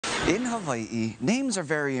In Hawaii, names are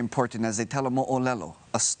very important as they tell a moʻolelo,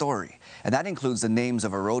 a story, and that includes the names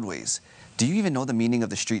of our roadways. Do you even know the meaning of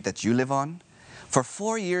the street that you live on? For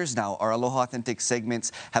 4 years now, our Aloha Authentic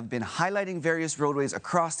segments have been highlighting various roadways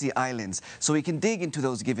across the islands so we can dig into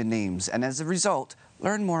those given names and as a result,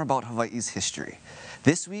 learn more about Hawaii's history.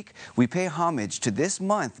 This week, we pay homage to this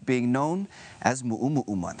month being known as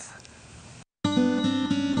Muʻumuʻu Month.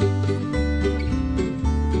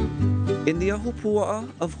 In the ahupuaʻa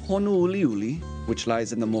of Honouliuli, which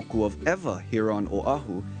lies in the moku of ʻEwa here on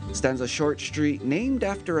Oʻahu, stands a short street named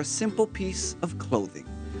after a simple piece of clothing.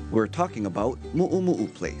 We're talking about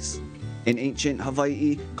Muʻumuʻu Place. In ancient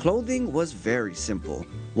Hawaii, clothing was very simple.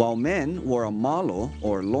 While men wore a malo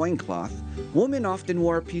or loincloth, women often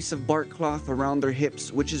wore a piece of bark cloth around their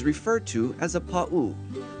hips, which is referred to as a pāʻū.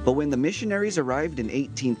 But when the missionaries arrived in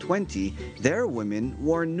 1820, their women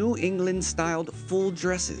wore New England-styled full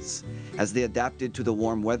dresses. As they adapted to the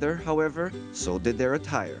warm weather, however, so did their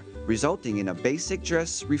attire, resulting in a basic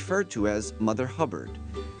dress referred to as Mother Hubbard.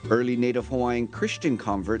 Early Native Hawaiian Christian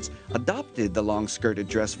converts adopted the long-skirted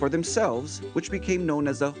dress for themselves, which became known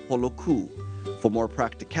as a holoku. For more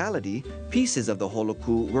practicality, pieces of the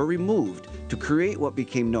holoku were removed to create what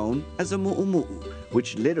became known as a muʻumuʻu,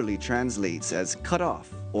 which literally translates as cut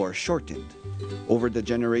off or shortened. Over the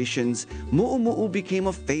generations, muʻumuʻu became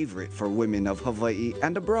a favorite for women of Hawaii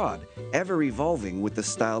and abroad, ever evolving with the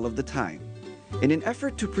style of the time. In an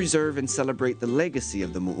effort to preserve and celebrate the legacy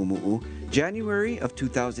of the muʻumuʻu, January of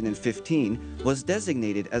 2015 was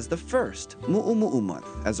designated as the first Muʻumuʻu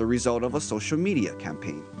Month as a result of a social media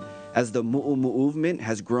campaign. As the Muʻumuʻu movement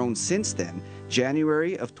has grown since then,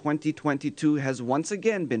 January of 2022 has once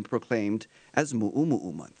again been proclaimed as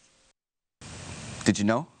Muʻumuʻu Month. Did you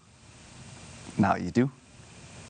know? Now you do.